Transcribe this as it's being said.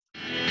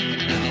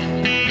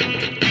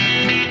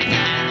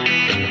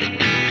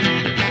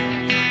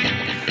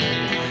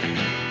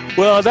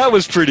Well, that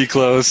was pretty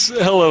close.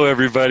 Hello,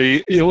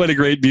 everybody. What a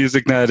great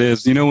music that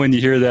is. When you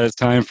hear that, it's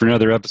time for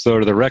another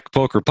episode of the Rec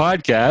Poker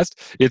Podcast.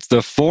 It's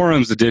the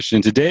Forums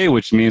edition today,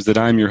 which means that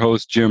I'm your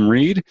host, Jim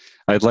Reed.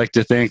 I'd like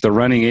to thank the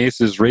Running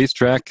Aces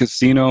Racetrack,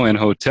 Casino, and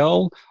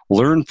Hotel,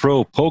 Learn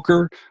Pro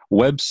Poker,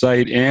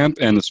 Website AMP,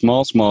 and the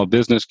small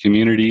business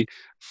community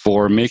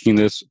for making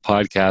this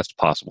podcast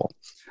possible.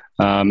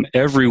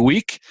 Every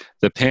week,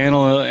 the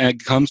panel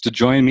comes to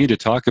join me to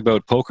talk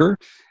about poker.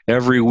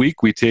 Every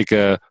week, we take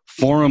a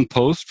forum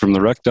post from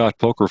the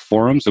Rec.Poker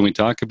forums and we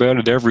talk about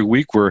it. Every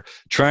week, we're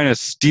trying to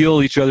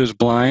steal each other's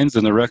blinds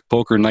in the Rec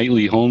Poker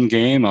Nightly home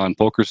game on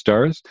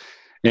PokerStars.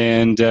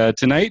 And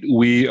tonight,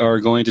 we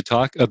are going to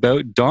talk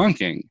about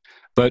donking.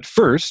 But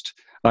first,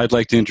 I'd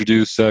like to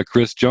introduce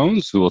Chris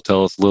Jones, who will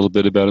tell us a little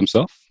bit about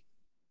himself.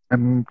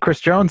 I'm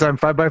Chris Jones. I'm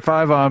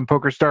 5x5 on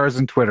PokerStars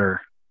and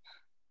Twitter.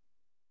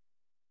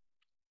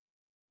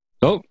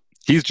 Oh,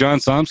 he's John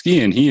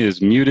Somsky, and he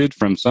is muted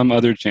from some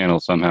other channel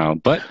somehow.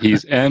 But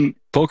he's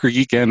Poker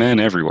Geek MN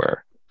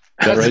everywhere.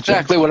 That's right,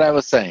 exactly what I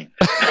was saying.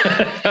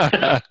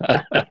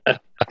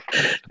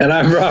 And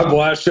I'm Rob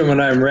Washam,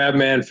 and I'm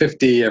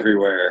Rabman50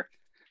 everywhere.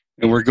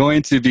 And we're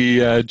going to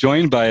be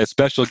joined by a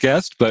special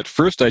guest. But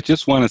first, I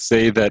just want to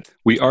say that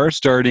we are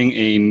starting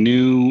a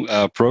new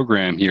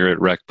program here at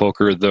Rec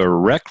Poker, the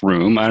Rec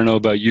Room. I don't know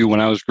about you.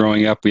 When I was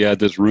growing up, we had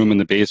this room in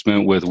the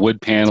basement with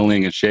wood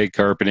paneling and shag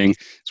carpeting.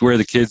 It's where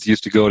the kids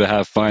used to go to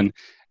have fun.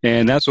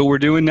 And that's what we're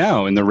doing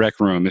now in the Rec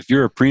Room. If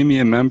you're a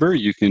premium member,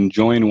 you can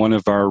join one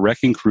of our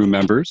Wrecking Crew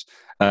members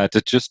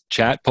to just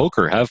chat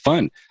poker, have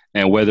fun.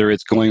 And whether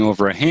it's going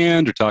over a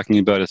hand or talking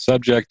about a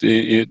subject,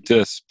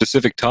 a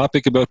specific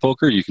topic about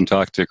poker, you can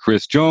talk to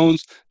Chris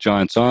Jones,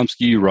 John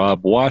Somsky,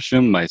 Rob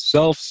Washam,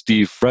 myself,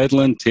 Steve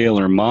Fredlin,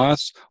 Taylor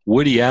Moss,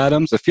 Woody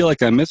Adams. I feel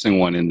like I'm missing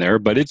one in there,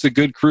 but it's a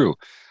good crew.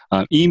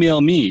 Email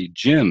me,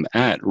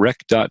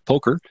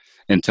 jim@rec.poker,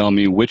 and tell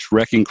me which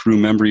Wrecking Crew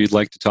member you'd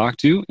like to talk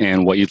to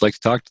and what you'd like to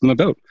talk to them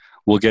about.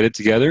 We'll get it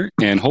together,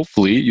 and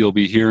hopefully you'll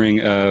be hearing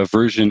a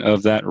version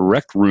of that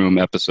Rec Room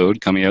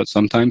episode coming out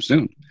sometime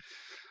soon.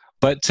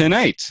 But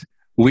tonight,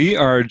 we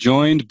are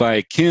joined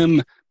by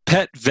Kim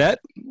Petvet,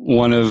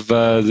 one of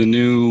the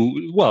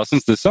new, well,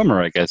 since the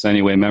summer, I guess,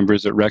 anyway,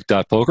 members at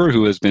Rec.Poker,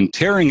 who has been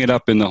tearing it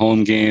up in the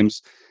home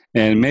games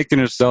and making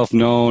herself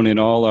known in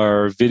all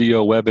our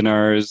video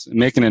webinars,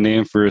 making a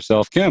name for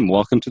herself. Kim,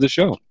 welcome to the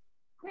show.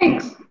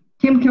 Thanks.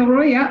 Kim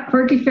Kilroy, yeah,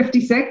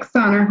 Fergie56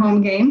 on our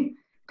home game.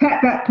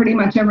 Petvet pretty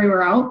much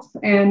everywhere else,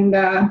 and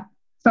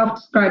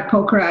self-described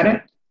poker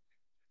addict.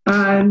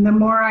 And the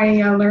more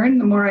I learn,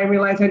 the more I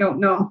realize I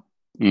don't know.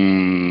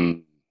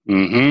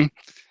 Mm-hmm.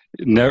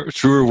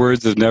 Truer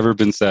words have never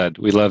been said.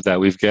 We love that.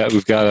 We've got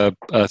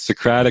a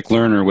Socratic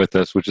learner with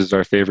us, which is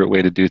our favorite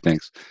way to do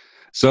things.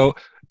 So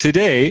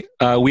today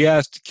we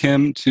asked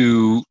Kim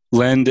to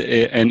lend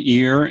an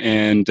ear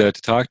and to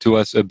talk to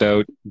us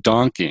about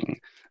donking.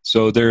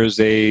 So there's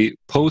a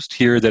post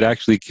here that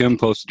actually Kim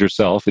posted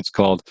herself. It's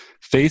called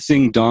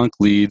 "Facing Donk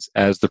Leads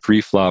as the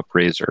Pre-Flop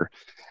Raiser."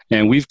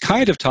 And we've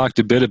kind of talked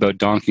a bit about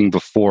donking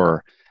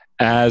before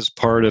as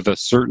part of a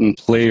certain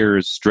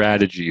player's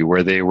strategy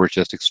where they were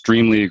just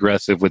extremely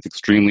aggressive with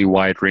extremely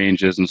wide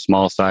ranges and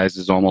small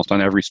sizes almost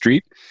on every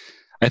street.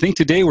 I think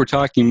today we're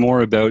talking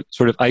more about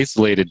sort of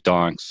isolated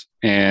donks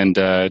and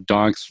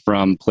donks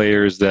from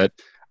players that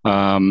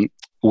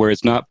where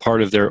it's not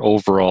part of their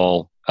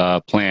overall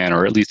plan,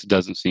 or at least it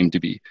doesn't seem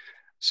to be.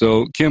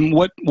 So, Kim,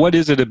 what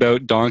is it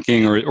about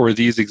donking or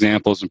these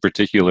examples in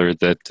particular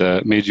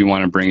that made you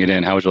want to bring it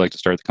in? How would you like to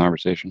start the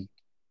conversation?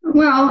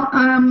 Well,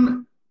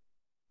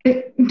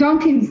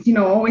 donking's,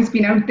 always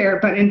been out there,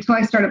 but until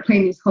I started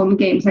playing these home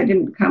games, I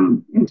didn't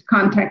come into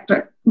contact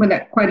with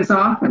it quite as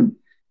often.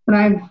 And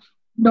I've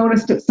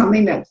noticed it's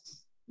something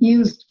that's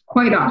used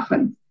quite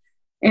often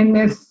in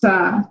this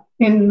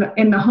in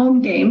the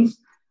home games.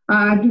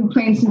 I've been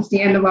playing since the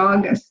end of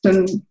August,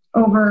 and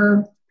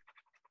over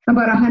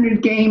about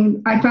 100 games,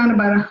 I found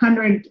about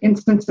 100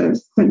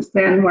 instances since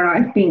then where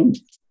I've been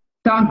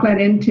donk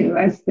led into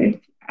as the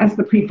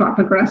pre-flop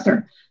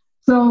aggressor.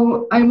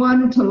 So I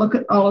wanted to look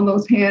at all of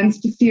those hands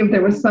to see if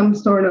there was some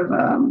sort of,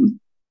 a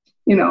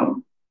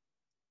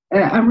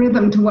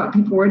rhythm to what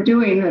people were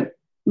doing that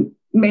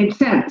made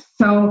sense.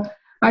 So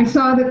I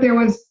saw that there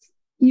was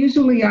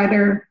usually I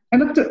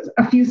looked at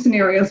a few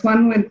scenarios,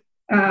 one with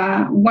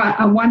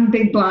one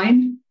big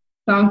blind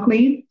donk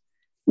lead,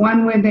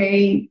 one with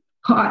a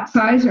pot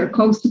size or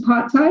close to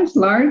pot size,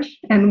 large,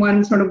 and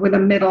one sort of with a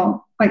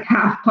middle, like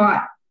half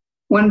pot,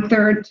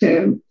 1/3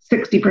 to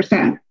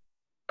 60%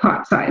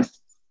 pot size.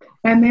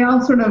 And they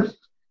all sort of,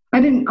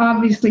 I didn't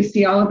obviously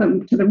see all of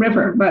them to the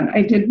river, but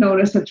I did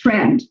notice a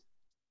trend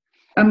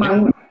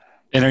among them.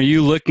 And are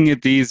you looking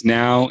at these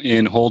now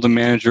in Hold'em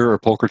Manager or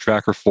Poker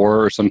Tracker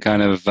 4 or some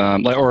kind of,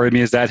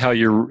 is that how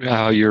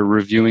you're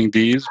reviewing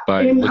these?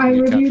 I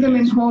review them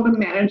in Hold'em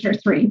Manager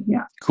 3,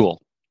 yeah.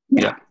 Cool.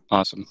 Yeah,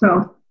 awesome.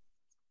 So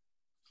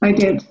I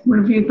did,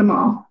 reviewed them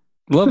all.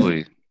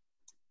 Lovely.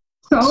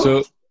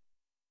 So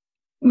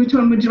which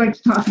one would you like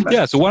to talk about?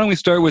 Yeah, so why don't we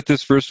start with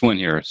this first one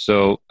here?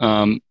 So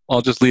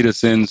I'll just lead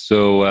us in.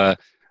 So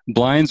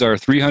blinds are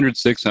 300,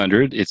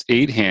 600. It's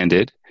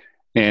 8-handed,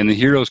 and the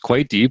hero's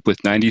quite deep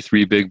with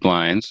 93 big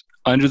blinds.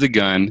 Under the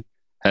gun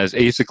has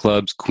ace of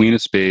clubs, queen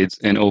of spades,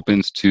 and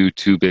opens to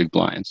 2 big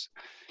blinds.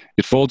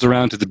 It folds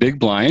around to the big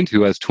blind,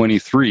 who has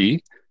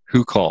 23,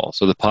 who call.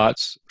 So the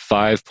pot's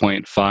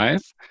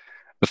 5.5.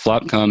 The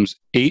flop comes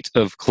 8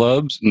 of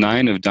clubs,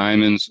 9 of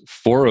diamonds,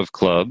 4 of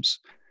clubs.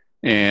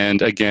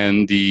 And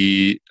again,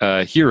 the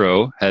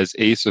hero has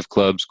ace of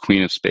clubs,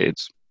 queen of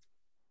spades.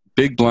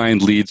 Big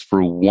blind leads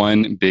for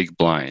 1 big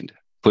blind.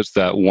 Puts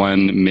that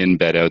 1 min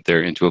bet out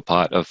there into a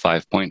pot of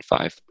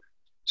 5.5.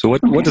 So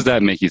what does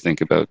that make you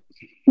think about?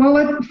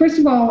 Well, first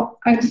of all,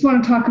 I just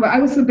want to talk about, I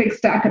was the big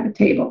stack at the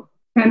table.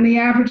 And the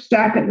average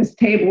stack at this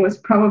table was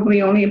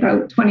probably only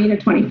about 20 to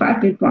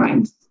 25 big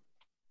blinds.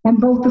 And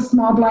both the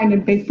small blind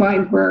and big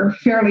blind were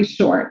fairly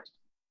short.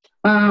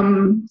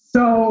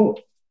 So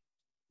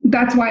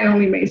that's why I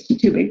only raised to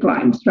 2 big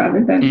blinds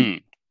rather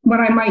than what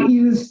I might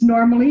use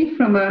normally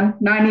from a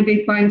 90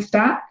 big blind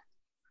stack.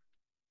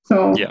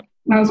 So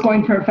I was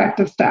going for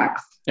effective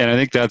stacks. And I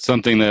think that's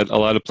something that a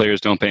lot of players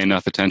don't pay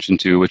enough attention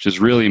to, which is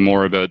really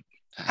more about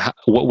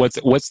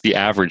what's the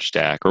average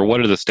stack, or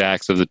what are the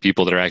stacks of the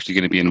people that are actually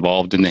going to be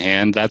involved in the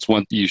hand. That's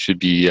what you should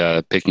be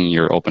picking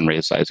your open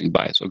raise sizing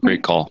by. So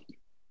great call.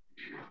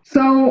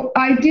 So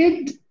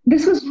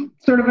this was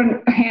sort of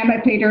a hand I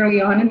played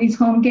early on in these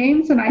home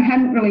games, and I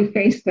hadn't really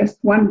faced this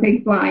 1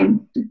 big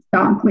blind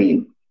donk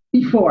lead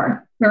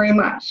before very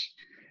much.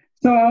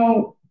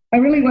 So I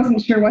really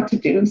wasn't sure what to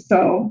do.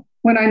 So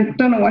when I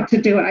don't know what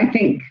to do, and I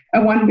think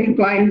a 1 big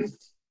blind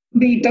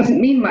lead doesn't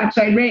mean much,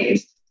 I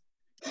raised.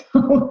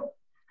 So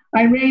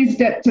I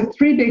raised it to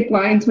 3 big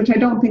blinds, which I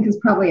don't think is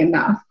probably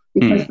enough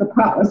because the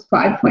pot was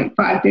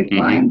 5.5 big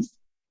blinds.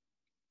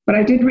 But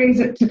I did raise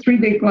it to 3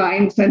 big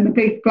blinds, and the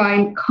big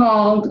blind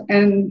called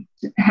and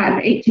had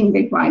 18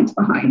 big blinds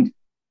behind.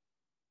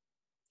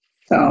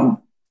 So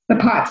the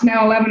pot's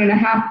now 11 and a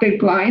half big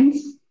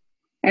blinds,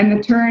 and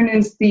the turn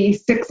is the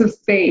 6 of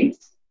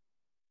spades.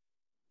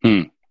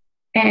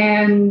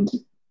 And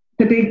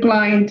the big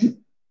blind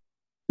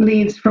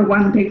leads for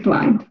 1 big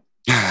blind.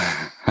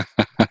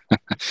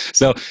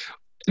 So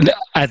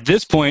at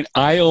this point,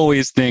 I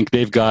always think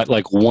they've got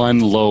like 1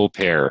 low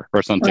pair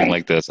or something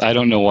like this. I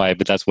don't know why,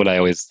 but that's what I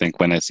always think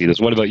when I see this.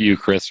 What about you,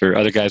 Chris, or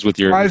other guys with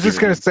your... I was just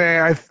going to say,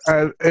 I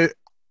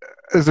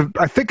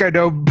think I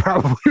know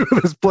probably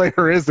who this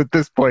player is at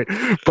this point,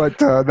 but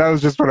that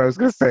was just what I was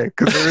going to say.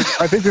 Because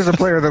I think there's a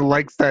player that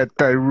likes that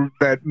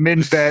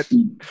min bet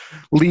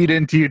lead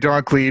into you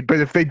donk lead.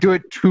 But if they do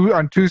it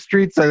on 2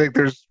 streets, I think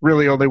there's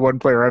really only one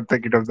player I'm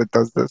thinking of that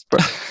does this.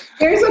 But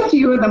there's a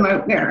few of them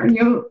out there.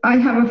 I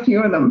have a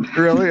few of them.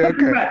 Really?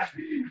 Okay.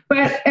 but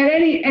at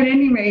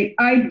any rate,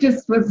 I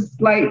just was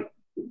like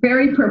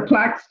very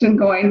perplexed and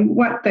going,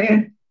 what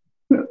the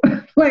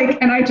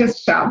and I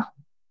just shoved.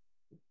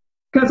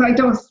 Because I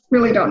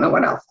really don't know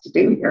what else to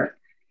do here.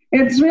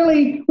 It's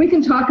really, we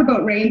can talk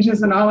about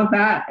ranges and all of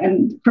that,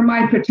 and for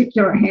my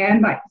particular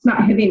hand, it's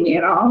not hitting me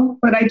at all,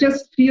 but I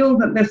just feel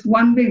that this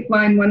 1 big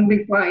blind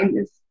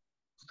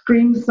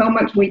screams so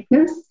much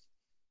weakness,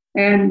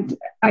 and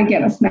I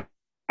get a snap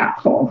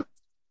fold.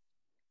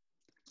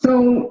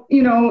 So,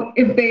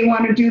 if they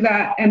want to do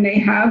that and they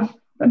have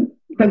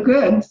the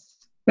goods,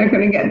 they're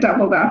going to get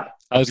doubled up.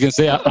 I was going to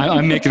say,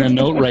 I'm making a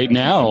note right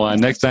now.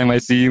 Next time I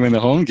see you in the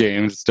home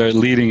games, start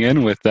leading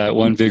in with that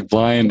 1 big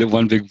blind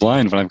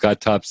when I've got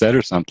top set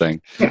or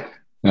something. Yeah.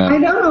 I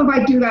don't know if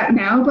I do that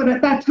now, but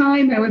at that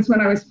time, it was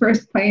when I was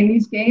first playing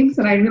these games,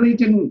 and I really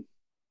didn't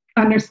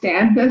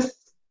understand this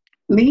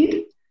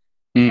lead.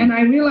 And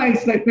I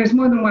realized that there's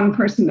more than one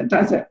person that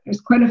does it. There's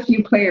quite a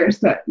few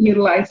players that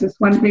utilize this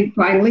 1 big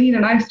blind lead,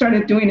 and I've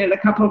started doing it a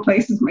couple of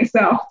places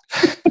myself.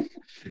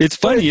 It's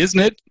funny, isn't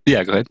it?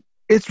 Yeah, go ahead.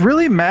 It's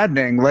really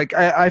maddening. Like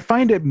I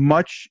find it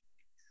much,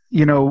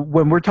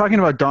 when we're talking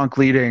about donk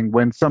leading,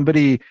 when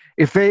somebody,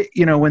 if they,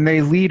 when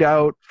they lead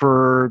out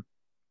for,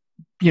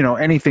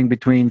 anything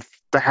between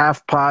the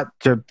half pot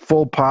to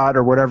full pot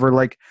or whatever,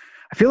 like,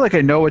 I feel like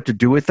I know what to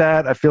do with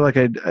that. I feel like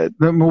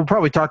we'll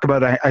probably talk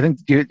about, I think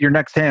your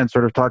next hand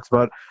sort of talks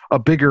about a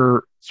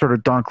bigger sort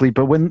of donk lead,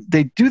 but when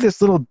they do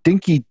this little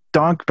dinky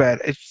donk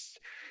bet, it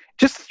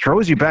just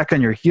throws you back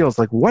on your heels.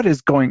 Like, what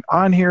is going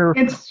on here?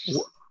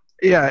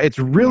 Yeah, it's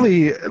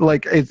really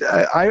like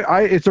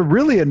it's a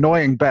really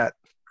annoying bet.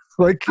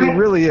 Like it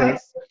really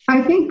is.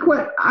 I think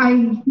what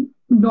I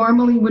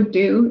normally would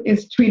do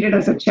is treat it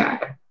as a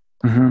check.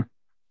 And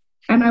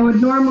I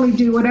would normally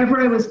do whatever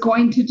I was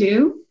going to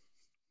do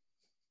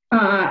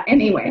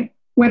anyway.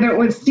 Whether it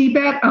was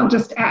C-bet, I'll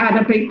just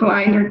add a big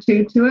blind or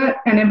 2 to it.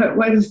 And if it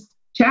was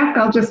check,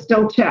 I'll just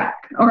still check.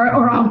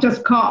 Or I'll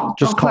just call.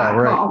 Just call,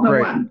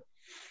 right. 1.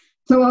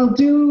 So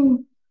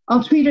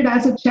I'll treat it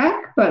as a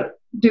check, but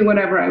do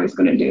whatever I was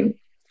going to do.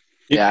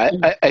 Yeah,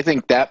 I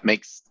think that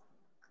makes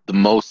the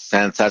most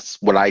sense. That's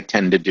what I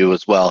tend to do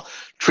as well.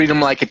 Treat them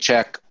like a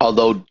check,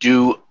 although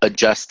do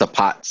adjust the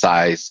pot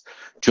size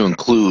to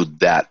include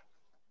that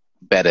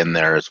bet in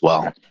there as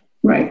well.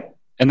 Right.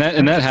 And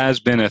that has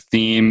been a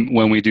theme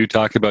when we do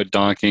talk about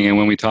donking and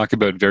when we talk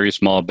about very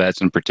small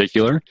bets in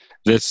particular.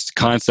 This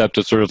concept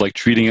of sort of like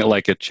treating it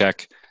like a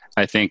check,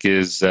 I think,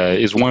 is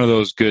one of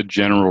those good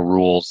general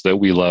rules that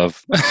we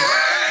love.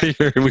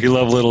 We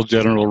love little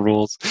general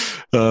rules.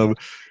 So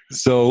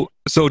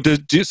does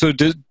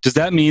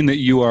that mean that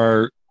you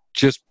are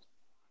just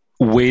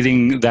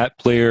weighting that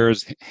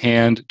player's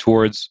hand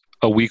towards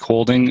a weak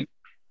holding,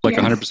 like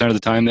 100% of the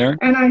time there?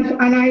 And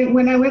I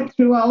when I went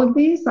through all of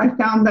these, I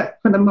found that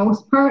for the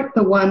most part,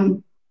 the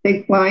one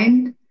big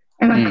blind,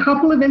 and a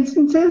couple of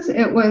instances,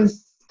 it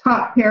was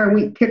top pair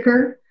weak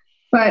kicker,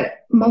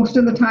 but most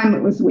of the time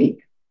it was weak.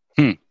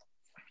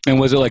 And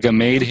was it like a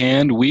made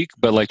hand weak,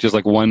 but like just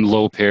like one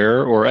low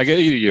pair, or I guess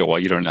you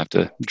don't have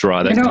to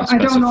draw that kind of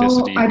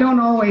specificity. I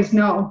don't always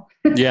know.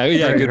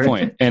 Yeah, good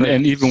point. And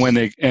even when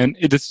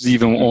this is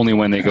even only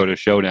when they go to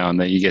showdown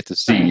that you get to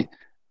see.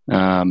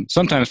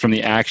 Sometimes from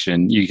the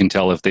action, you can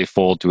tell if they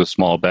fold to a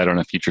small bet on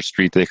a future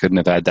street. They couldn't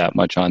have had that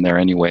much on there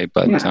anyway.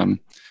 But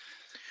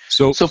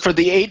so for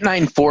the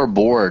 8-9-4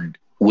 board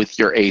with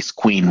your ace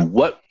queen,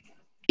 what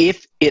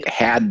if it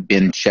had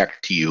been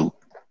checked to you?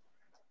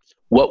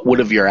 What would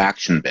have your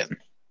action been?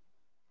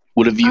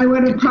 I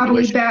would have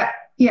probably bet.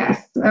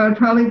 Yes, I would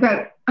probably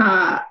bet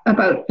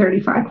about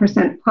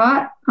 35%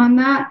 pot on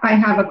that. I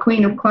have a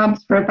queen of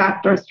clubs for a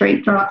backdoor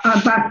straight draw,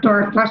 a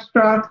backdoor flush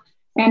draw,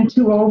 and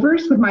 2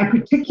 overs with my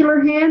particular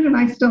hand, and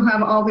I still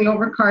have all the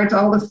overcards,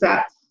 all the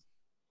sets,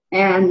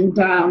 and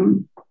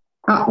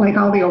like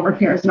all the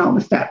overpairs and all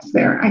the steps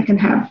there. I can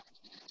have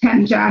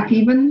 10 jack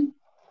even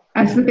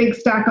as the big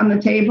stack on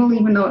the table,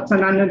 even though it's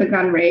an under the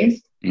gun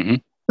raise. Mm-hmm.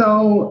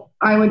 So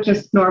I would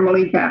just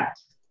normally bet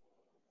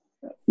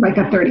like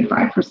a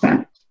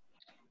 35%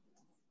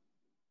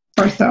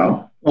 or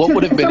so. What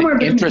would have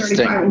been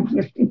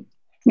interesting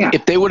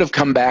if they would have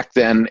come back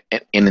then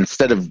and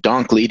instead of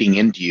donk leading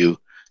into you,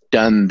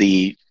 done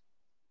the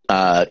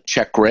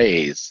check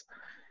raise,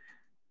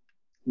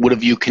 would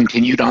have you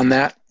continued on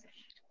that?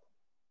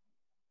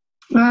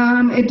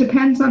 It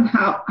depends on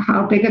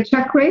how big a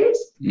check raise.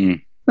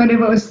 But if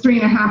it was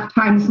 3.5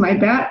 times my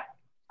bet,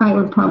 I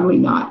would probably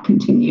not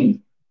continue.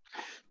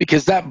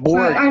 Because that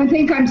board... But I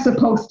think I'm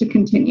supposed to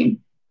continue.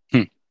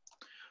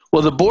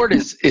 Well, the board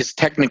is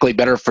technically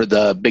better for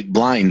the big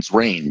blinds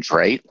range,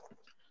 right?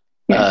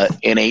 Yes.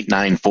 In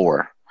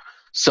 8-9-4.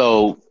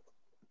 So,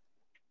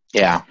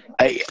 yeah.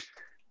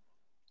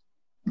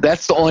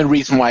 That's the only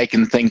reason why I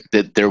can think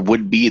that there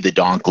would be the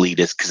donk lead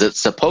is because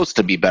it's supposed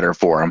to be better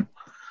for them.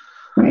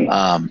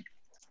 Right.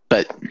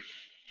 But...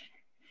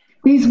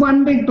 These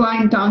one big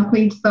blind donk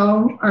leads,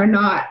 though, are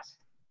not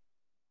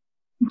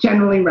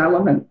generally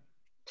relevant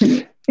to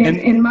me.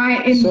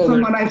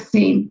 From what I've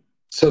seen.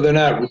 So they're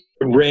not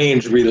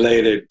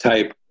range-related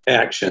type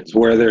actions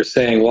where they're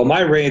saying, well,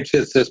 my range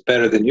hits this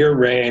better than your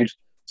range,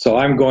 so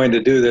I'm going to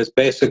do this.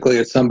 Basically,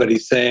 it's somebody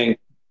saying,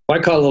 well,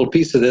 I caught a little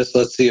piece of this,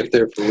 let's see if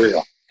they're for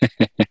real.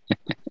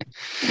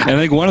 I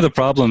think one of the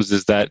problems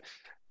is that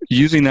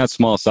using that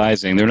small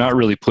sizing, they're not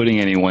really putting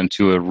anyone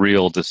to a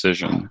real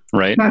decision,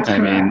 right? I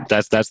mean,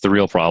 that's the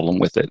real problem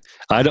with it.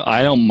 I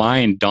don't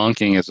mind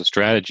donking as a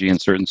strategy in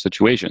certain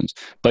situations,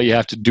 but you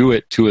have to do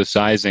it to a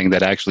sizing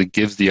that actually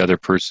gives the other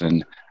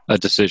person a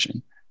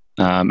decision.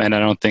 And I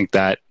don't think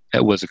that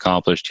it was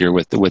accomplished here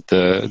with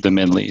the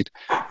min lead.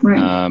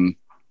 Right.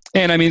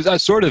 And I mean,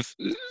 sort of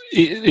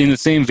in the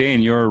same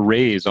vein, your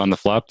raise on the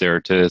flop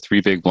there to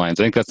 3 big blinds.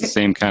 I think that's the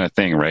same kind of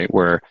thing, right?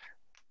 Where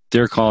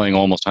they're calling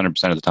almost 100%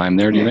 of the time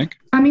there, do you think?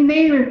 I mean,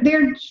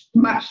 they're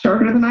much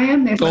shorter than I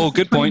am.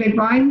 Good point. Big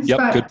blinds,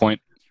 yep, good point.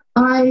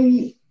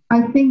 I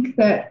think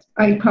that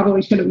I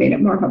probably should have made it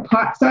more of a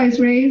pot size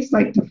raise,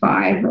 like to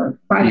 5 or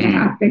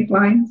 5.5 big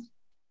blinds.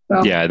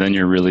 So, yeah, then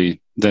you're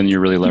really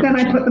leveraging. Then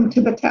I put them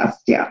to the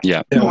test. Yeah.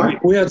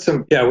 We had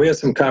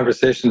some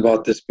conversation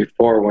about this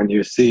before. When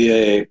you see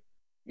a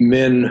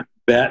min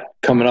bet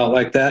coming out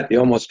like that, you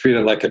almost treat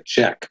it like a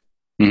check.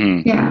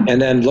 Mm-hmm. Yeah.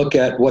 And then look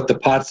at what the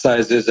pot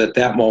size is at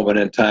that moment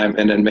in time,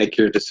 and then make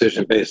your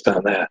decision based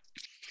on that.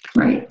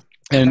 Right.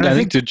 And I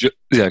think go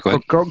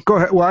ahead. Go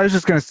ahead. Well, I was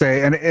just going to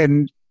say,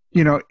 and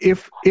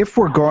if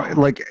we're going,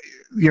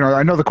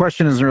 I know the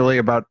question isn't really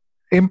about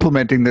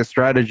implementing this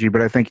strategy,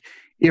 but I think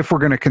if we're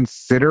going to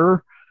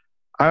consider,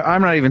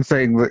 I'm not even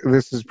saying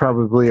this is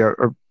probably a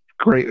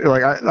great,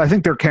 I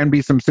think there can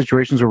be some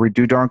situations where we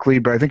do donk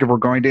lead, but I think if we're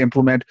going to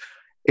implement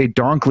a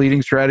donk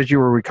leading strategy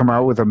where we come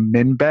out with a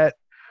min bet,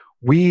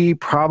 we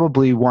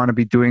probably want to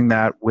be doing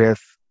that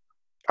with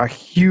a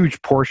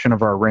huge portion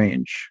of our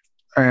range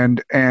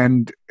and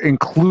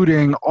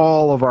including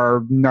all of our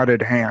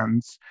nutted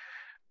hands,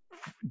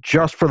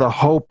 just for the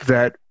hope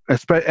that,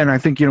 and I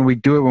think, we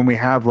do it when we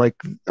have like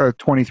a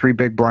 23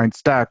 big blind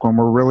stack, when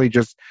we're really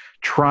just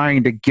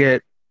trying to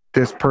get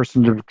this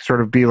person to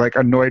sort of be like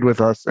annoyed with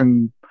us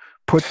and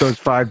put those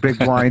 5 big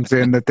blinds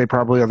in that they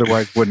probably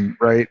otherwise wouldn't,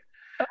 right?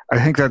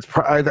 I think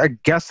I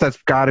guess that's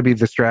got to be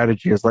the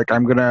strategy, is like,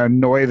 I'm going to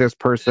annoy this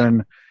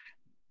person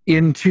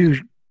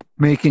into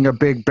making a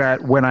big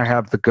bet when I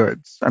have the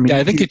goods. I mean,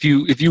 I think if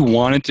you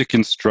wanted to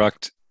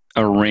construct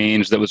a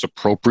range that was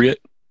appropriate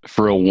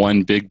for a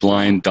one big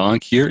blind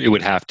donk here, it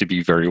would have to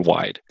be very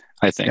wide,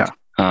 I think. Yeah.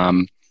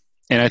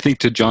 And I think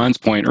to John's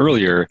point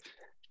earlier,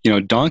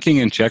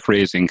 donking and check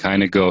raising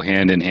kind of go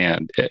hand in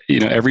hand.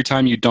 Every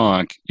time you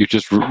donk, you're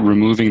just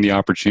removing the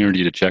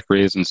opportunity to check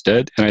raise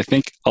instead. And I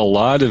think a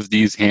lot of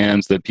these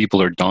hands that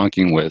people are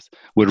donking with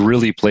would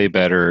really play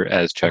better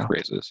as check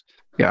raises.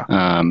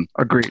 Yeah.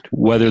 Agreed.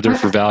 Whether they're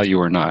for value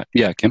or not.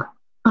 Yeah, Kim?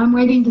 I'm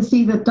waiting to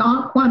see the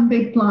donk one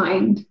big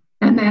blind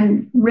and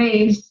then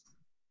raise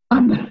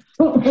on the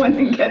when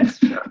it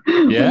gets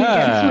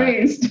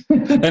raised.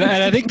 and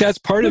I think that's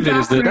part of it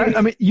is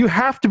that you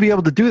have to be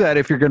able to do that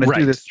if you're going to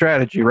do this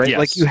strategy, right? Yes.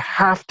 Like you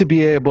have to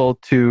be able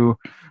to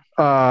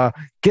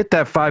get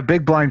that 5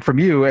 big blind from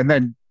you and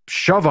then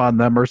shove on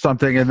them or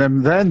something, and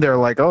then they're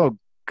like, oh,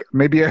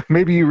 maybe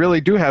you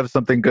really do have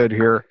something good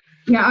here.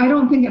 Yeah, I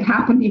don't think it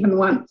happened even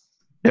once.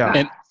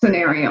 Yeah,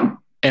 scenario.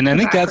 And I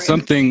think that's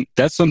something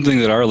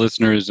that our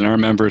listeners and our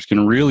members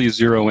can really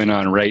zero in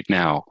on right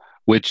now,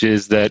 which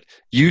is that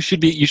you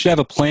should have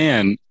a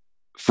plan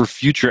for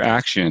future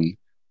action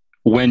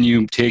when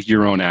you take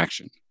your own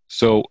action.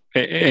 So,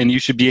 and you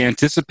should be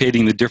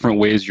anticipating the different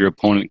ways your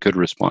opponent could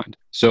respond.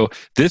 So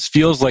this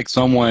feels like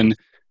someone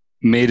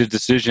made a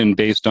decision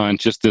based on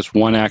just this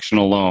one action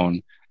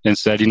alone and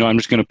said, I'm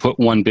just going to put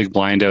one big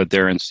blind out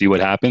there and see what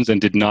happens, and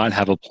did not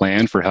have a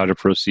plan for how to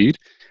proceed.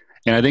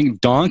 And I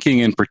think donking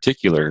in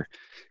particular,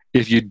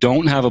 if you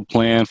don't have a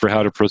plan for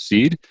how to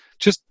proceed,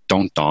 just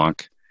don't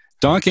donk.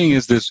 Donking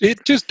is this,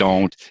 just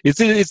don't.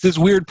 It's this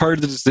weird part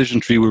of the decision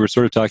tree. We were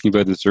sort of talking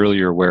about this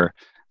earlier where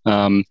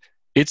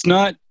it's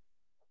not,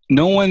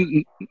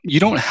 you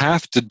don't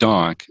have to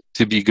donk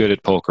to be good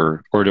at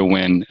poker or to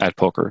win at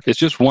poker. It's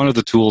just one of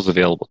the tools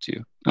available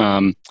to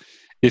you.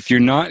 If you're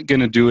not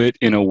going to do it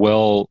in a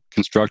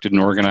well-constructed and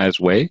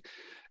organized way,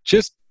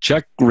 just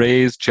check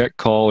raise, check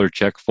call, or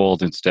check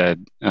fold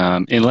instead,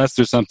 unless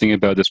there's something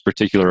about this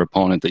particular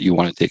opponent that you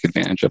want to take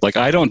advantage of. Like,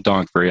 I don't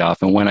donk very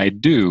often. When I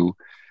do,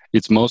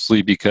 it's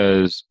mostly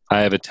because I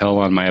have a tell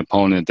on my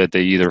opponent that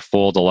they either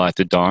fold a lot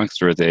to donks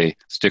or they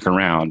stick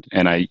around,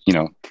 and I,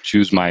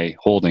 choose my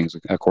holdings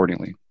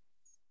accordingly.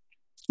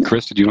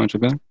 Chris, did you want to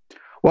jump in?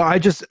 Well,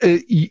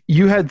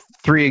 you had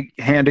 3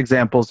 hand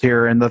examples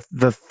here, and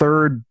the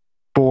third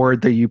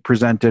board that you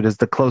presented is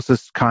the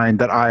closest kind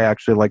that I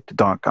actually like to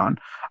donk on.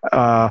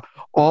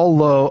 All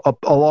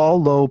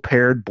low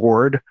paired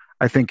board,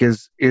 I think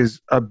is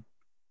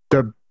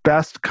the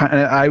best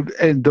kind.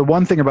 And the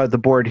one thing about the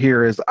board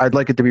here is I'd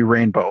like it to be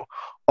rainbow.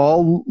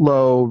 All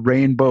low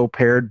rainbow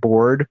paired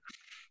board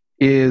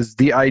is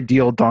the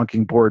ideal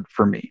donking board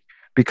for me,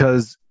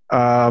 because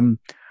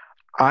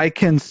I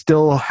can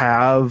still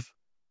have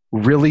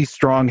really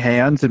strong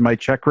hands in my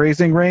check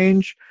raising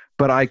range,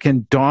 but I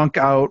can donk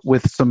out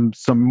with some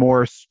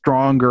more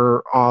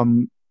stronger.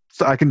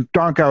 So I can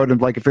donk out,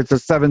 and like if it's a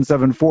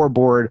 7-7-4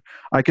 board,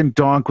 I can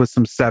donk with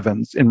some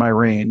 7s in my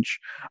range.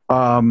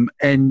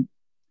 And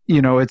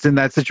it's in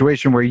that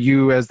situation where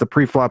you, as the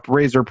pre-flop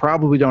raiser,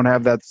 probably don't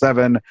have that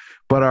 7,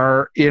 but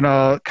are in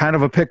a kind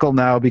of a pickle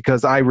now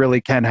because I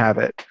really can have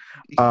it.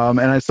 So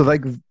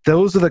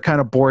those are the kind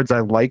of boards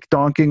I like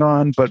donking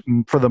on, but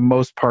for the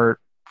most part,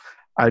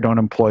 I don't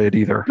employ it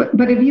either.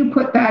 But if you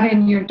put that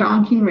in your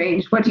donking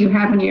range, what do you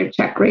have in your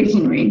check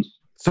raising range?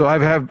 So I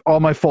have all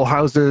my full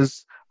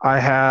houses. I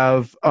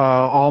have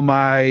all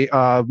my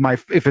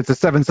if it's a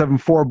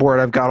 7-7-4 board,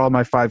 I've got all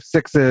my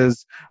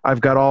 5-6s.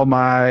 I've got all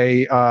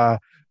my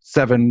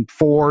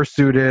 7-4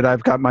 suited.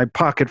 I've got my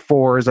pocket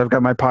 4s. I've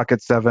got my pocket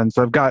 7s.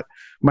 So I've got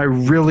my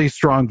really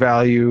strong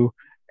value,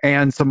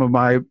 and some of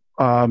my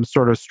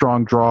sort of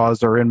strong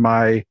draws are in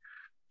my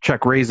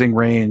check raising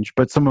range,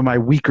 but some of my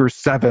weaker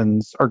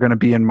 7s are going to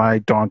be in my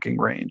donking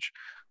range.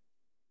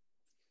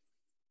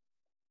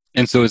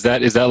 And so is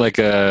that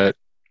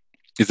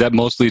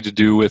mostly to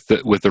do with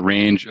the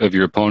range of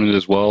your opponent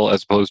as well,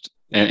 as opposed to,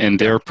 and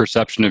their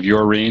perception of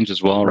your range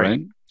as well, right?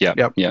 Yeah.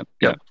 Yep.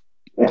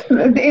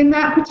 In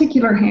that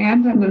particular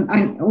hand,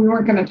 and we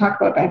weren't going to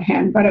talk about that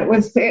hand, but it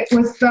was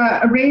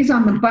a raise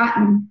on the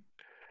button.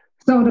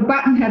 So the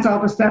button has all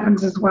the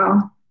 7s as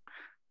well.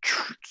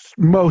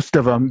 Most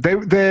of them,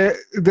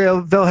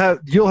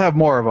 you'll have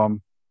more of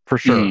them for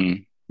sure.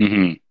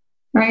 Mm-hmm.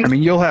 Right. I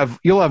mean, you'll have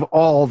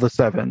all the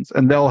 7s,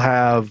 and they'll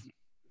have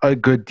a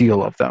good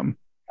deal of them.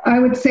 I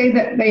would say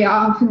that they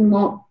often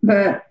won't.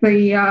 The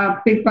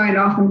big blind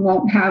often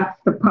won't have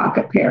the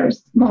pocket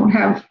pairs. Won't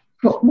have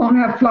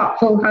flop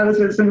full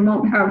houses, and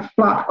won't have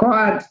flop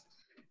quads,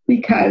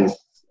 because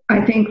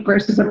I think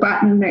versus a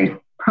button, they're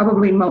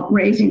probably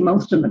raising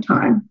most of the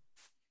time.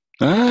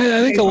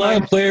 I think a lot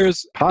of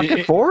players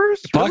pocket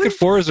 4s. Pocket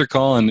 4s are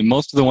calling.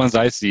 Most of the ones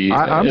I see.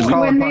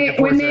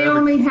 When they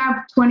only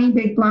have 20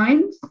 big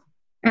blinds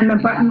and the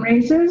button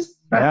raises,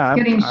 that's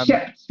getting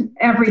shipped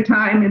every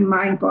time in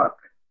my book.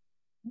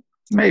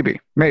 Maybe.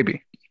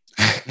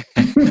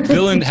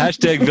 Villain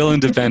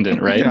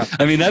dependent, right? Yeah.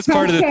 I mean, that's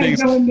part of the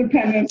things.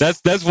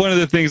 That's one of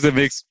the things that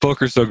makes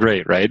poker so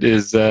great, right?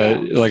 Is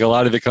like a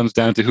lot of it comes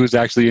down to who's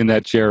actually in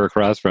that chair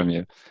across from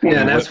you.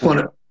 Yeah, and that's one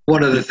of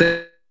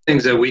the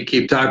things that we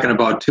keep talking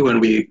about too, and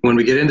when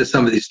we get into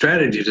some of these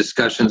strategy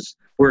discussions,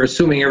 we're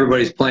assuming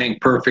everybody's playing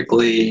perfect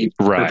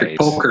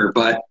poker.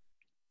 But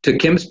to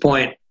Kim's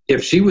point,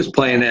 if she was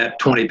playing that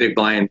 20 big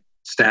blind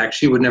stack,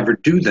 she would never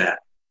do that.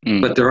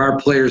 But there are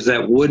players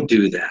that would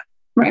do that.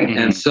 Right.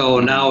 And so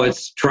now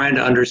it's trying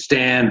to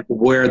understand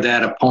where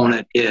that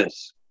opponent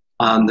is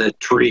on the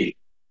tree,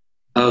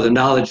 the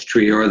knowledge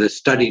tree or the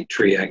studied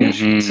tree, I guess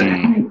you could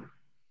say.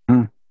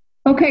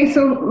 Okay,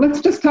 so let's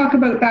just talk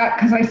about that,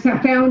 because I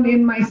found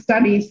in my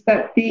studies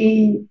that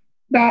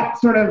that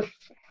sort of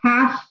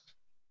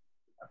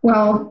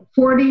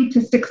 40 to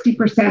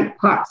 60%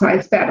 pot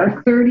size bet,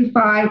 or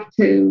 35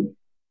 to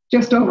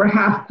just over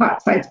half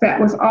pot size bet,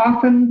 was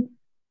often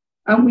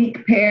a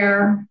weak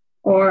pair,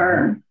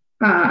 or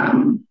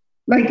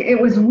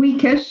it was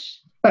weakish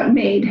but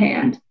made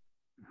hand.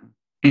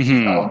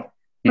 So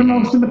for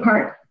most of the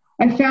part,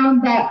 I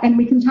found that, and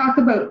we can talk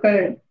about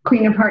the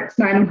Queen of Hearts,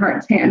 Nine of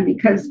Hearts hand,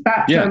 because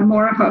that's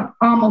more of a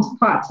almost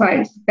pot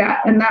size bet,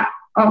 and that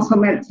also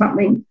meant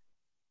something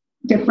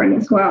different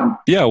as well.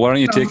 Yeah, why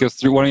don't you take us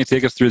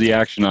through the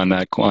action on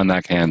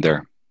that hand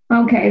there?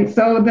 Okay,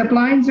 so the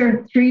blinds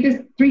are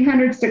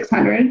 300,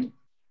 600.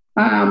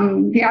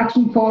 The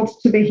action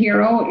folds to the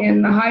hero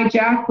in the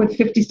hijack with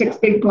 56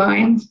 big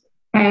blinds,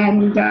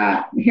 and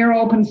hero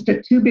opens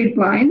to 2 big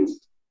blinds.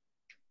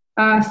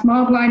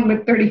 Small blind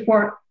with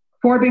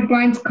 4 big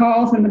blinds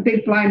calls, and the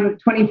big blind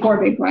with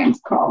 24 big blinds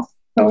calls.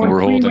 So we're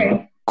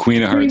holding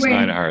Queen of Hearts,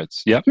 Nine of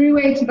Hearts. Yep.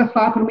 3-way to the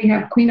flop, and we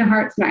have Queen of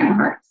Hearts, Nine of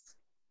Hearts.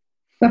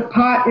 The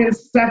pot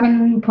is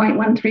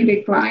 7.13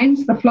 big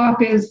blinds. The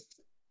flop is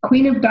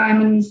Queen of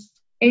Diamonds,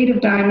 8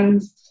 of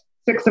Diamonds,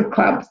 6 of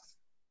Clubs.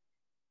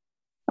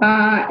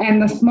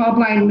 And the small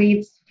blind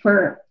leads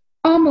for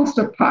almost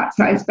a pot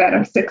size bet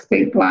of 6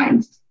 big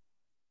blinds.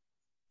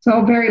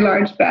 So a very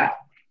large bet.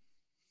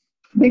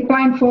 Big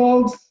blind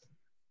folds,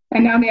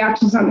 and now the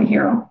action's on the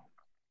hero.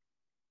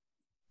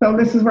 So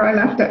this is where I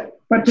left it.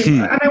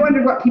 And I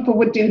wondered what people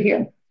would do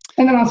here.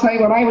 And then I'll tell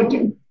you what I would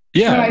do.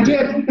 Yeah. What I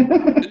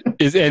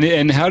did.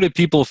 And how do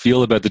people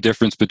feel about the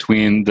difference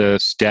between the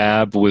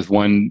stab with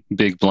 1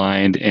 big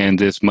blind and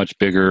this much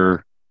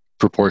bigger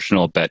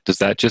proportional bet? Does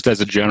that, just as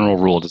a general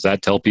rule, does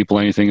that tell people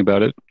anything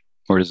about it?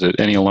 Or is it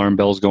any alarm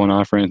bells going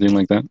off or anything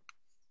like that?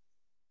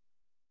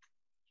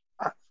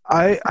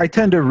 I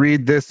tend to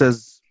read this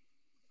as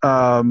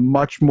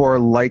much more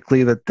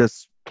likely that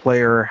this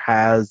player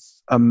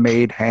has a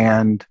made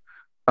hand.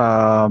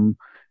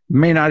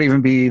 May not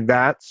even be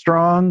that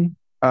strong,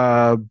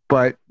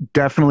 but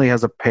definitely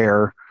has a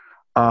pair.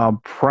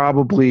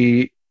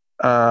 Probably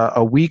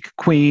a weak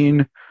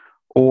queen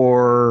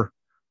or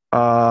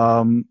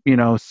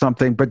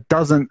something, but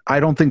I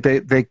don't think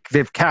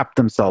they've capped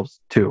themselves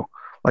too.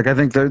 Like, I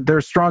think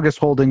their strongest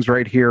holdings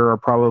right here are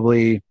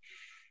probably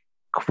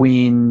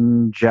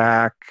queen,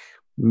 jack,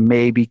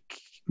 maybe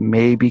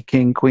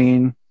king,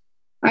 queen.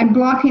 I'm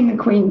blocking the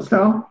queen,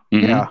 so.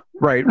 Yeah,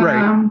 right.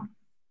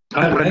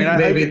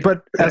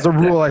 But as a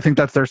rule, I think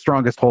that's their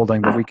strongest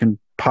holding that we can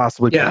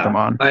possibly put them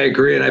on. I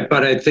agree,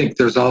 but I think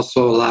there's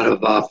also a lot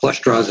of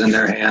flush draws in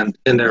their hand,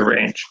 in their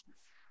range.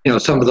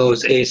 Some of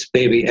those ace,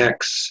 baby,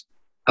 X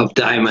of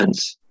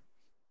diamonds.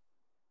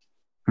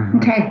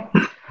 Okay.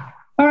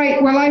 All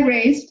right. Well, I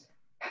raised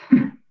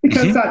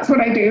because that's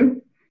what I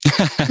do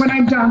when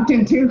I'm dunked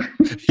into.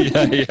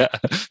 Yeah.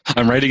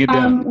 I'm writing it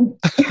down.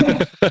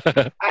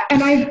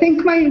 And I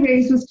think my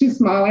raise was too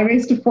small. I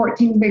raised to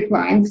 14 big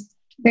blinds.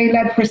 They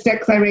led for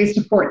 6. I raised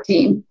to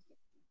 14.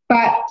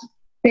 But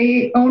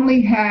they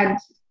only had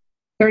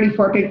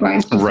 34 big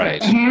blinds to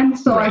set the hand,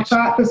 so I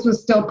thought this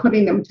was still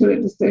putting them to a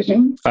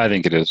decision. I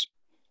think it is.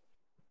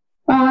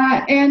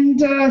 And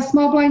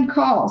small blind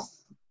calls.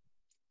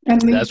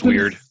 And that's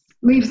weird.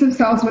 Leaves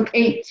themselves with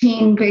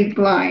 18 big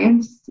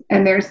blinds,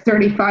 and there's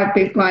 35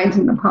 big blinds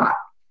in the pot.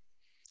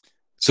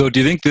 So do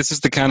you think this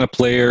is the kind of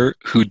player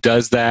who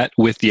does that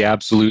with the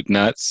absolute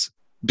nuts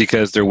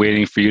because they're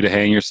waiting for you to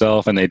hang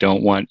yourself and they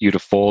don't want you to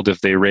fold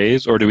if they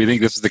raise? Or do we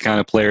think this is the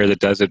kind of player that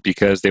does it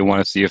because they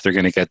want to see if they're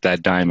going to get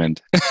that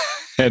diamond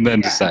and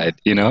then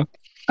decide,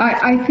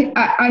 I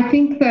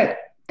think that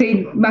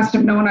they must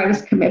have known I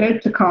was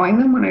committed to calling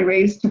them when I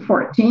raised to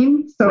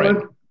 14.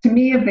 So to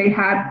me, if they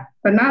had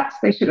the nuts,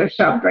 they should have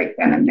shoved right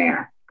then and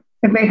there.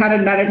 If they had a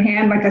nutted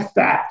hand, like a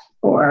set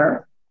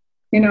or,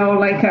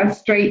 like a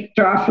straight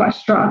draw,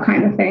 flush draw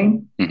kind of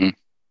thing.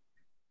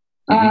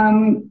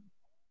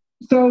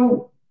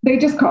 So they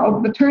just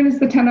called. The turn is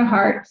the 10 of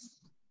hearts,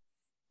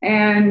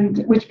 and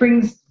which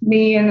brings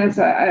me in with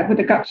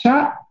a gut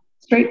shot,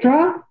 straight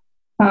draw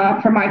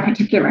for my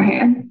particular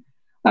hand.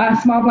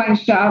 Small blind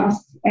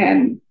shoves,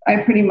 and I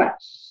pretty much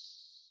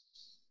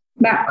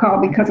snap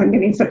call because I'm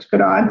getting such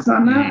good odds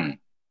on that.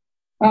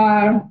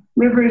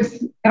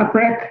 Rivers a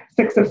brick,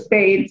 6 of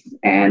spades,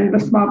 and the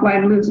small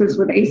blind loses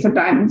with ace of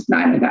diamonds,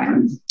 9 of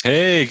diamonds.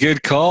 Hey,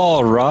 good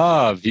call,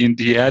 Rob.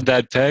 He had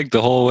that pegged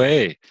the whole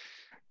way.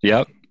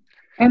 Yep.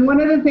 And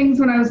one of the things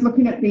when I was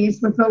looking at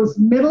these was those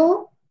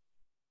middle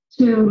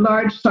to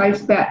large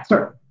size bets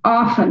are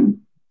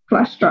often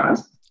flush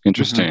draws.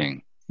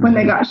 Interesting. When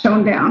they got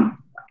shown down.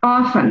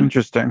 often.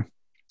 Interesting.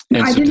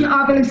 I didn't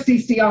obviously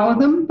see all of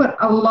them, but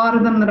a lot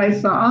of them that I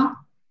saw,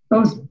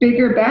 those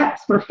bigger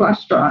bets were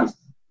flush draws.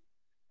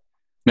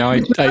 Now I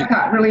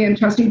got really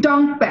interesting.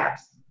 Donk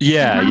bets.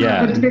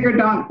 Yeah. The bigger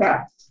donk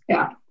bets.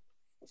 Yeah.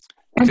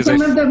 And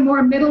some of the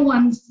more middle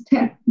ones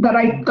that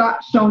I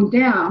got shown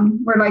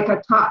down were like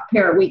a top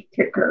pair weak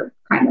kicker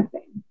kind of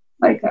thing.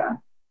 Like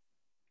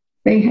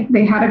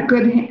they had a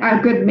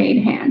good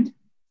made hand.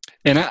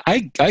 And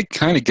I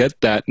kind of get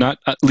that, not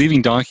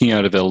leaving donking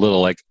out of it a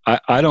little. Like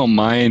I don't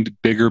mind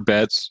bigger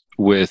bets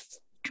with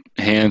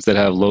hands that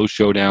have low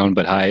showdown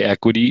but high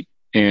equity,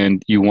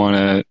 and you want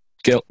to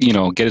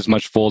get as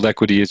much fold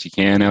equity as you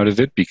can out of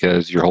it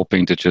because you're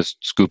hoping to just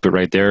scoop it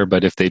right there.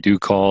 But if they do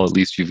call, at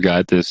least you've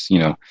got this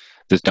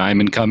this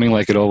diamond coming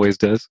like it always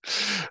does.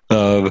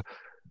 I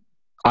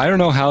don't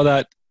know how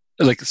that,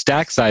 like,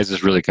 stack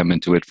sizes really come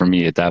into it for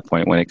me at that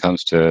point when it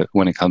comes to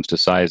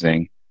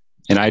sizing.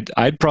 And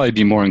I'd probably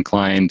be more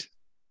inclined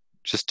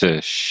just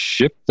to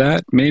ship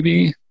that,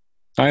 maybe.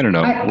 I don't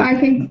know. I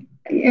think,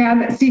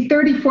 see,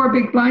 34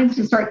 big blinds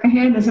to start the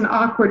hand is an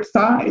awkward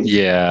size.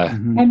 Yeah.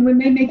 Mm-hmm. And when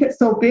they make it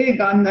so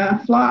big on the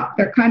flop,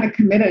 they're kind of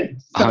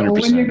committed. So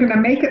 100%. When you're going to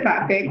make it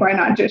that big, why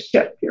not just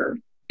ship your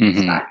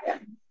stack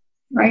in,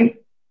 right?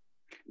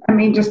 I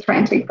mean, just try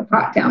and take the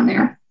pot down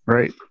there.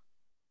 Right.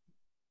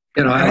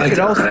 I like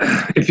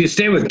it. If you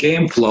stay with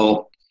game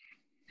flow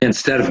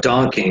instead of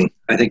donking,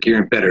 I think you're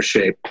in better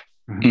shape.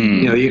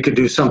 Mm. You could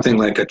do something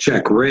like a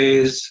check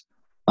raise,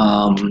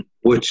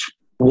 which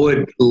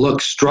would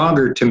look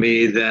stronger to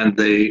me than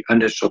the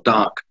initial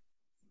donk.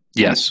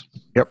 Yes.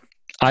 Yep.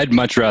 I'd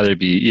much rather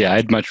be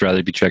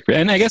check raise.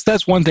 And I guess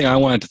that's one thing I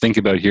wanted to think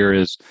about here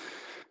is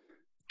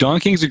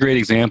donking is a great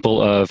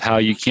example of how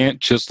you can't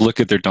just look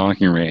at their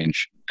donking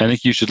range. I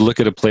think you should look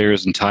at a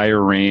player's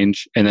entire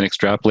range and then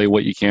extrapolate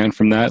what you can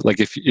from that. Like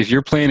if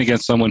you're playing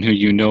against someone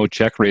who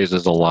check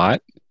raises a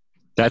lot,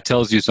 that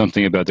tells you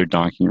something about their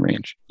donking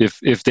range.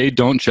 If they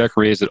don't check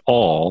raise at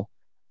all,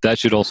 that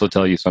should also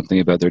tell you something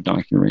about their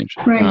donking range.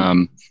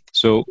 Right.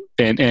 So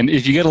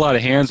if you get a lot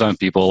of hands on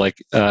people,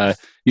 like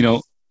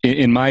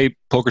in my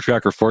Poker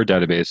Tracker 4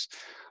 database,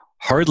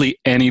 hardly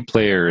any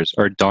players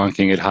are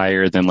donking at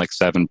higher than like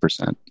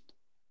 7%.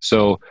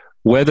 So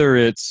whether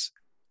it's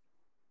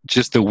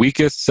just the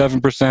weakest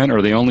 7%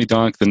 or they only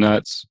donk the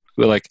nuts,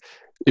 like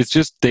it's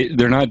just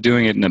they're not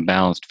doing it in a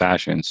balanced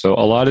fashion. So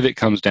a lot of it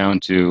comes down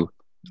to,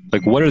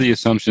 like, what are the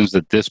assumptions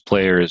that this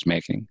player is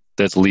making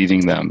that's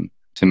leading them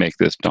to make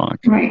this donk?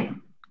 Right.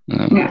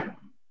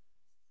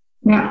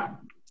 Yeah.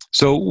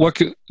 So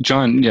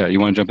John, you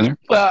want to jump in there?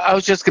 Well, I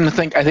was just going to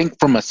think, I think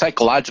from a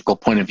psychological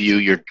point of view,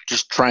 you're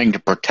just trying to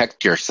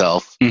protect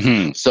yourself.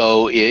 Mm-hmm.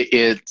 So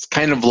it's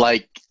kind of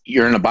like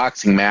you're in a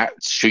boxing match,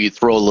 so you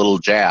throw a little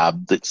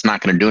jab that's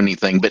not going to do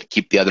anything but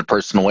keep the other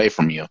person away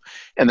from you.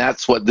 And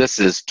that's what this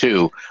is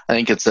too. I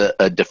think it's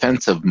a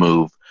defensive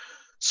move.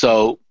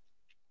 So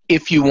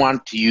if you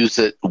want to use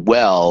it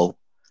well,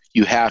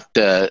 you have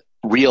to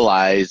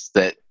realize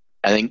that,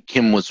 I think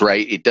Kim was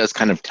right, it does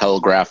kind of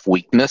telegraph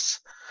weakness.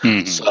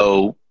 Mm-hmm.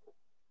 So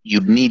you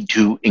need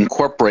to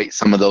incorporate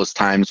some of those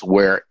times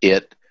where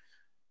it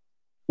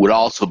would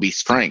also be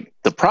strength.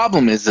 The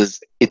problem is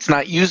it's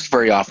not used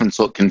very often,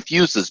 so it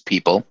confuses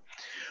people,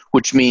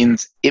 which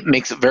means it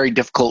makes it very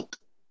difficult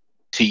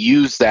to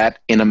use that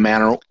in a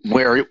manner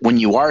where, when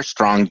you are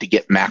strong, to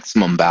get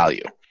maximum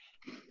value.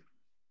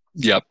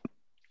 Yep.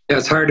 Yeah,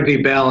 it's hard to be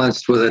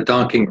balanced with a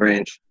donking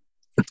range.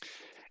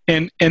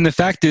 And the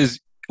fact is,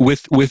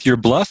 with your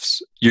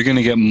bluffs, you're going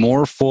to get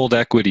more fold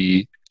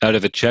equity out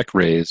of a check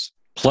raise,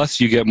 plus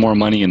you get more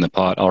money in the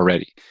pot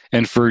already.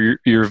 And for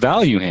your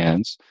value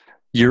hands,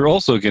 you're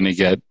also going to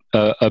get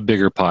a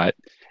bigger pot.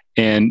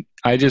 And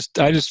I just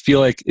feel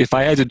like if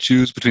I had to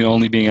choose between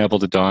only being able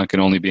to donk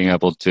and only being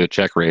able to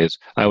check raise,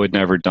 I would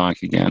never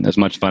donk again, as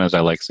much fun as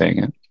I like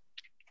saying it.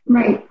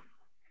 Right.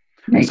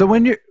 So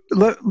when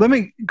let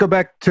me go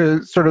back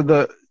to sort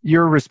of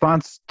your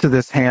response to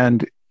this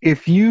hand.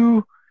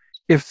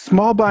 If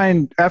small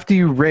blind, after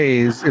you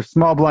raise, if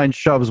small blind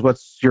shoves,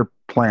 what's your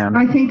plan?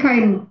 I think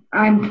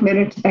I'm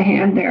committed to the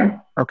hand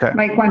there. Okay.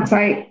 Like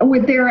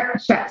with their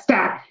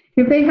stack,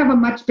 if they have a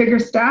much bigger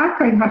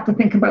stack, I'd have to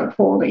think about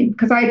folding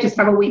because I just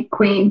have a weak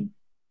queen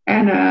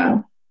and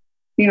a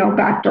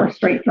backdoor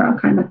straight draw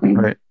kind of thing.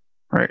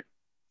 Right.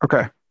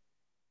 Okay.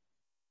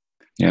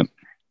 Yep.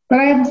 But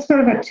I have sort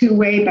of a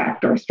two-way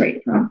backdoor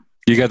straight draw.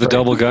 You got the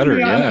double gutter,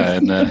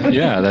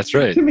 yeah, that's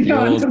right.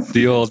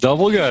 The old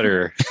double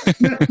gutter.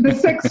 the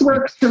 6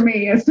 works for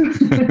me.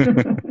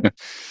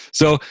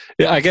 So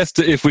I guess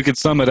if we could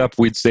sum it up,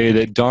 we'd say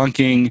that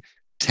donking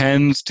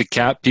tends to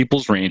cap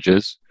people's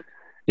ranges.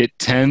 It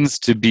tends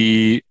to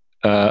be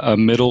a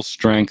middle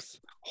strength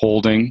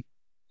holding.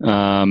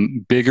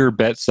 Bigger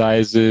bet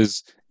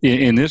sizes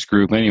in this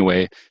group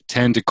anyway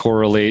tend to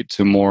correlate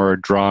to more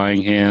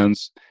drawing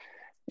hands.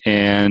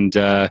 And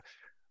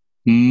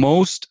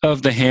most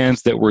of the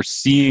hands that we're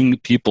seeing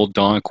people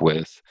donk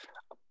with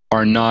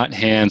are not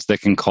hands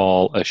that can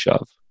call a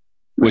shove,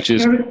 which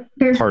is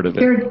part of it.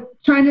 They're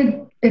trying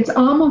to, it's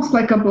almost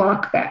like a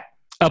block bet.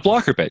 A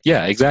blocker bet.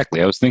 Yeah,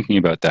 exactly. I was thinking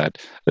about that.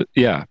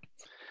 Yeah.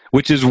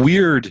 Which is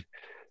weird.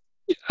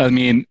 I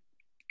mean,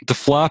 the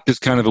flop is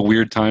kind of a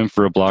weird time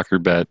for a blocker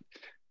bet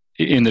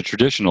in the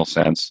traditional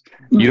sense.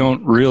 You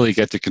don't really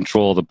get to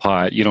control the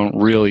pot. You don't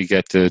really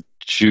get to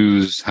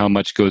choose how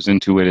much goes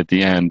into it at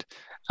the end.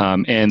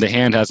 And the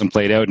hand hasn't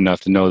played out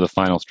enough to know the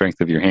final strength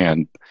of your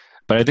hand.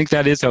 But I think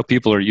that is how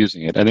people are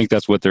using it. I think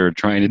that's what they're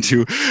trying to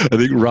do. I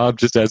think Rob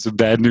just had some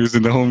bad news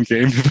in the home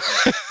game.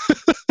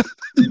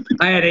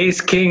 I had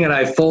ace king and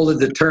I folded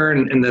the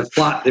turn and the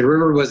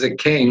river was a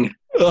king.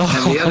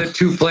 And the other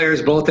two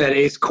players both had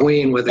ace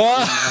queen with a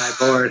queen high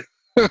board.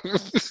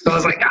 So I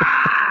was like,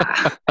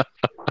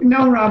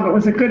 No, Rob, it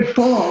was a good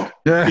fold.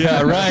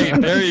 Yeah, right.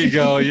 There you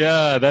go.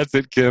 Yeah, that's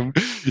it, Kim.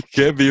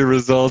 Can't be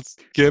results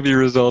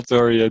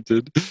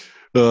oriented.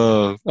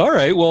 All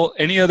right. Well,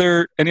 any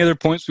other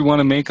points we want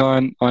to make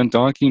on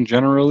donking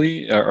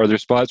generally? Are there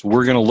spots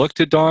we're going to look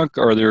to donk?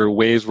 Are there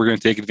ways we're going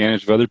to take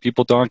advantage of other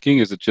people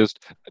donking? Is it just,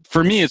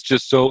 for me,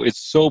 it's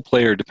so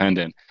player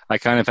dependent. I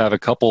kind of have a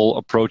couple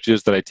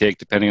approaches that I take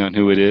depending on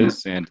who it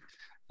is. And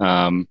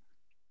I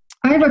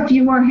have a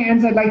few more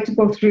hands I'd like to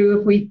go through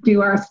if we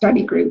do our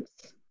study groups.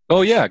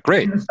 Oh yeah,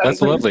 great.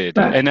 That's lovely.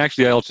 And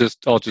actually, I'll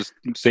just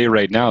say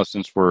right now,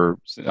 since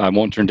I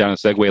won't turn down a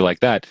segue like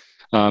that.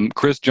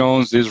 Chris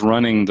Jones is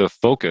running the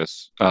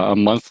Focus, a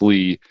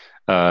monthly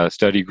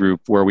study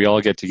group where we all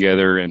get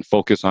together and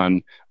focus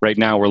on. Right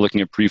now, we're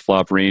looking at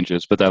pre-flop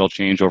ranges, but that'll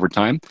change over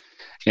time.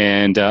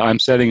 And I'm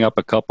setting up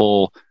a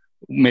couple,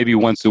 maybe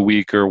once a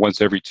week or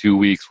once every 2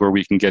 weeks, where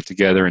we can get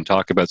together and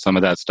talk about some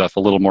of that stuff a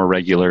little more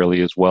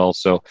regularly as well.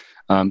 So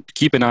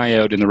keep an eye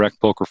out in the Rec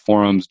Poker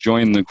forums.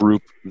 Join the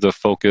group, the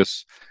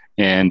Focus,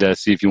 and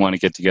see if you want to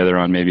get together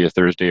on maybe a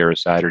Thursday or a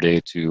Saturday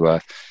to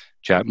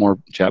chat more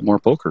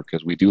poker,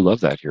 because we do love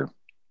that here.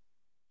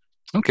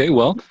 Okay,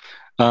 well,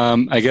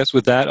 I guess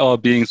with that all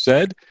being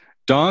said,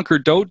 donk or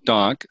don't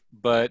donk,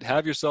 but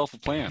have yourself a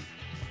plan.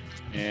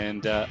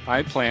 And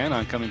I plan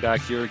on coming back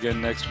here again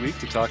next week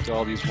to talk to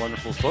all these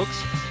wonderful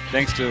folks.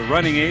 Thanks to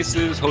Running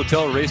Aces,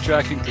 Hotel,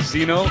 Racetrack, and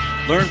Casino,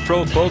 Learn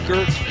Pro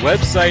Poker,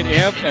 Website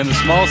AMP, and the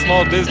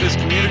small business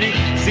community.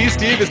 See,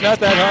 Steve, it's not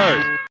that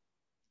hard.